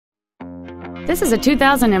This is a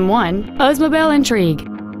 2001 Oldsmobile Intrigue.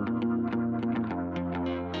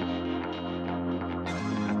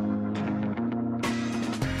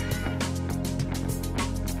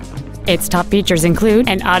 Its top features include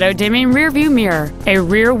an auto-dimming rearview mirror, a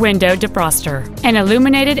rear window defroster, an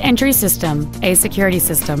illuminated entry system, a security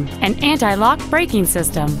system, an anti-lock braking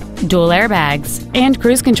system, dual airbags, and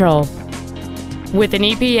cruise control. With an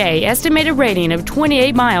EPA estimated rating of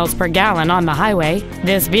 28 miles per gallon on the highway,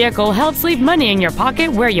 this vehicle helps leave money in your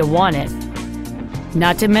pocket where you want it.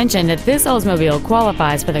 Not to mention that this Oldsmobile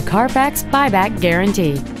qualifies for the Carfax buyback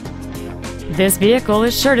guarantee. This vehicle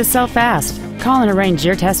is sure to sell fast. Call and arrange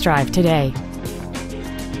your test drive today.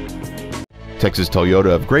 Texas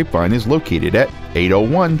Toyota of Grapevine is located at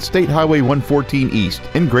 801 State Highway 114 East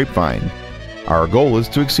in Grapevine. Our goal is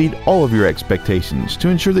to exceed all of your expectations to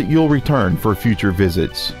ensure that you'll return for future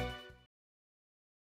visits.